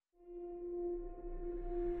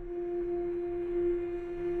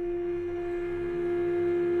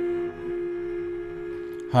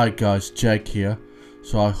Hi guys, Jake here.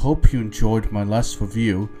 So I hope you enjoyed my last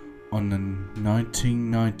review on the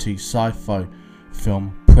 1990 sci-fi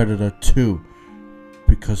film Predator 2,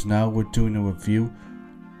 because now we're doing a review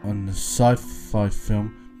on the sci-fi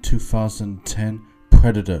film 2010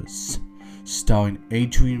 Predators, starring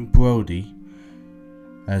Adrien Brody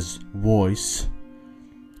as Royce,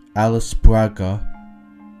 Alice Braga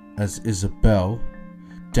as Isabel,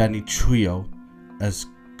 Danny Trejo as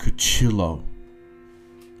Cuchillo.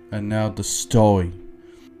 And now the story.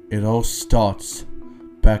 It all starts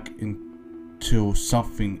back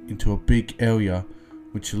into a big area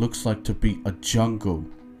which looks like to be a jungle,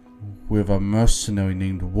 with a mercenary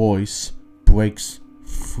named Royce breaks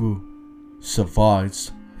through,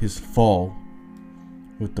 survives his fall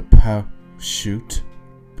with the parachute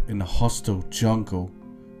in a hostile jungle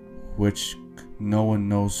which no one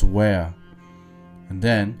knows where. And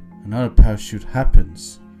then another parachute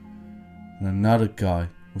happens, and another guy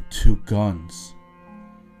with 2 guns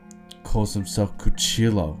calls himself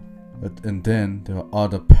Cuchillo. And then there are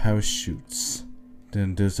other parachutes.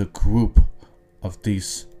 Then there's a group of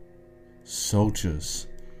these soldiers,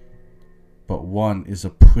 but one is a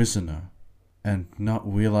prisoner, and not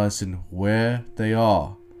realizing where they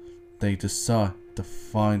are, they decide to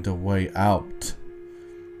find a way out,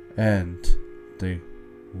 and they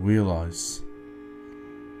realize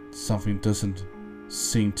something doesn't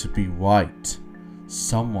seem to be right.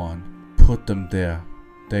 Someone put them there.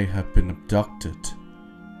 They have been abducted,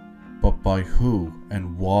 but by who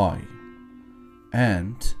and why?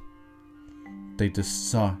 And they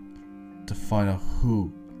decide to find out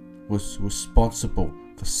who was responsible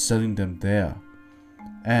for sending them there.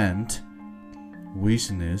 And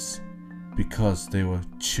reason is because they were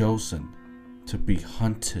chosen to be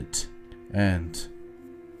hunted, and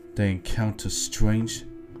they encounter strange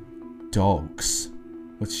dogs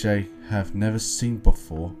which they have never seen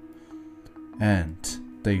before, and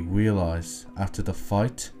they realize after the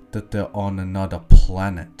fight that they're on another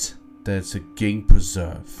planet. There's a game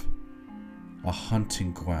preserve, a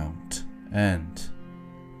hunting ground, and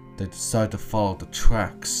they decide to follow the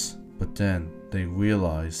tracks, but then they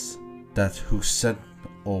realize that who sent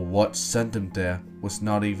or what sent them there was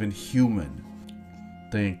not even human.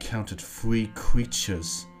 They encountered 3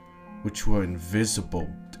 creatures which were invisible.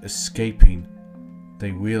 Escaping,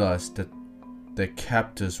 they realized that their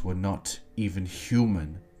captors were not even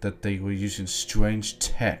human, that they were using strange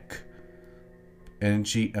tech,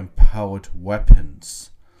 energy-empowered weapons,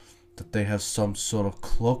 that they have some sort of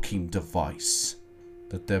cloaking device,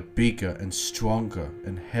 that they're bigger and stronger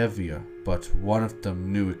and heavier, but one of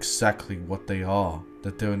them knew exactly what they are,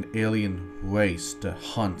 that they're an alien race that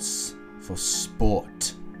hunts for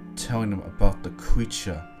sport, telling them about the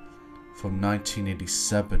creature from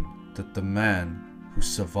 1987, that the man who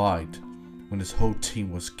survived when his whole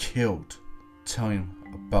team was killed, telling him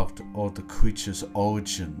about all the creature's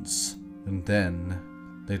origins. And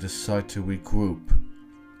then they decide to regroup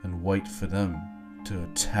and wait for them to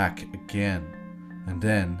attack again. And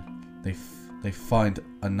then they find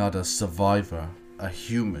another survivor, a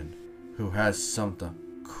human, who has some of the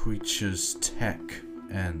creature's tech,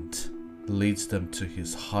 and leads them to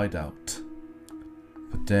his hideout.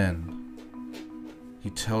 But then he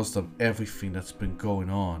tells them everything that's been going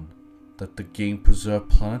on, that the game preserve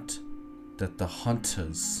planet, that the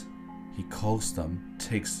hunters, he calls them,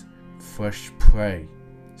 takes fresh prey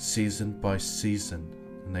season by season,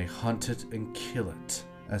 and they hunt it and kill it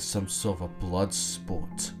as some sort of a blood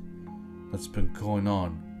sport that's been going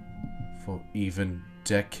on for even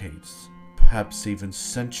decades, perhaps even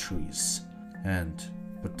centuries.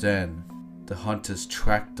 But then the hunters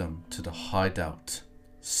tracked them to the hideout.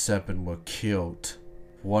 7 were killed.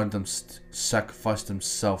 One of them sacrificed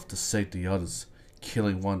himself to save the others,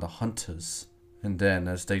 killing one of the hunters. And then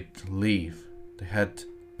as they leave, they head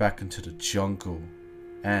back into the jungle,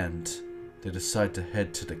 and they decide to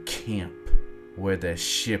head to the camp where their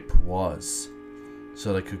ship was,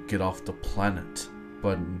 so they could get off the planet.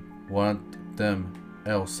 But one of them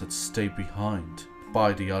else had stayed behind,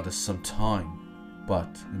 buy the others some time.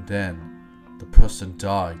 And then the person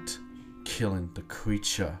died, killing the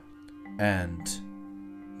creature, and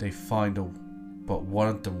they find but one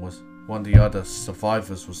of the other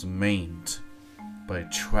survivors was maimed by a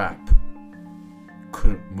trap,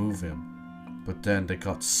 couldn't move him. But then they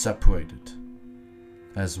got separated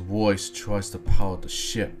as Royce tries to power the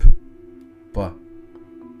ship, but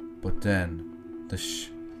then the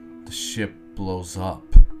ship blows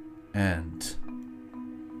up,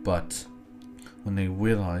 but when they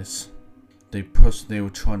realize the person they were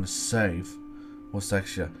trying to save was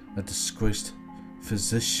actually a disgraced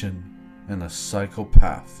physician and a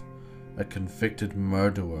psychopath a convicted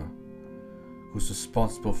murderer who's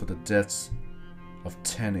responsible for the deaths of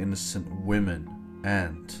 10 innocent women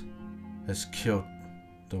and has killed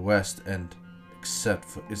the rest, and except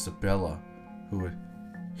for Isabella, who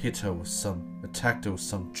attacked her with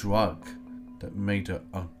some drug that made her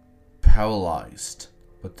paralyzed.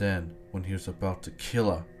 But then, when he was about to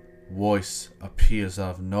kill her, Royce appears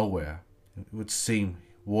out of nowhere. It would seem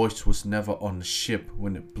Royce was never on the ship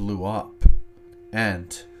when it blew up,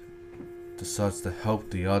 and decides to help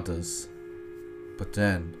the others. But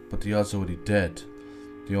the others are already dead.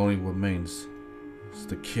 The only remains is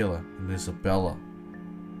the killer and Isabella,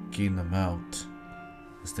 getting them out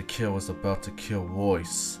as the killer was about to kill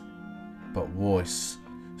Royce. But Royce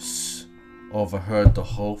overheard the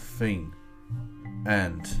whole thing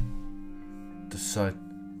and decided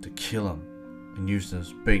to kill him and use him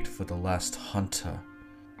as bait for the last hunter.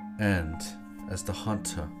 And as the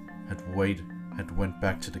hunter had went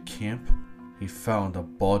back to the camp, he found a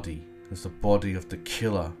body. It was the body of the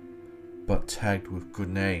killer, but tagged with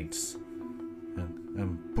grenades.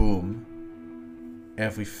 And boom,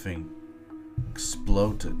 everything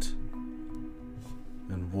exploded.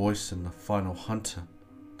 And Royce and the final hunter,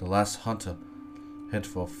 the last hunter, head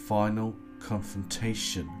for a final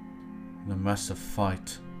confrontation. In a massive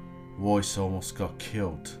fight, Royce almost got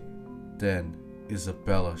killed. Then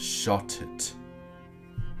Isabella shot it.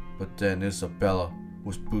 But then Isabella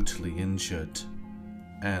was brutally injured.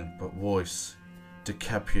 But Royce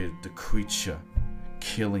decapitated the creature,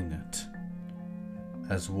 killing it.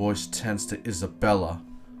 As Royce tends to Isabella,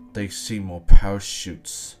 they see more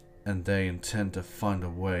parachutes, and they intend to find a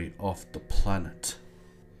way off the planet.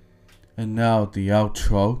 And now the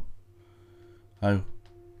outro. I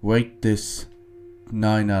rate this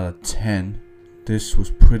 9 out of 10. This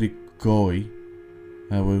was pretty gory.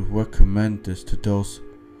 I would recommend this to those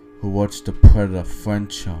who watch the Predator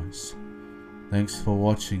franchise. Thanks for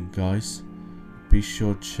watching, guys. Be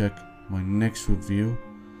sure to check my next review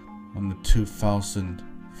on the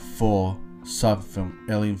 2004 sci-fi film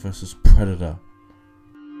Alien vs Predator.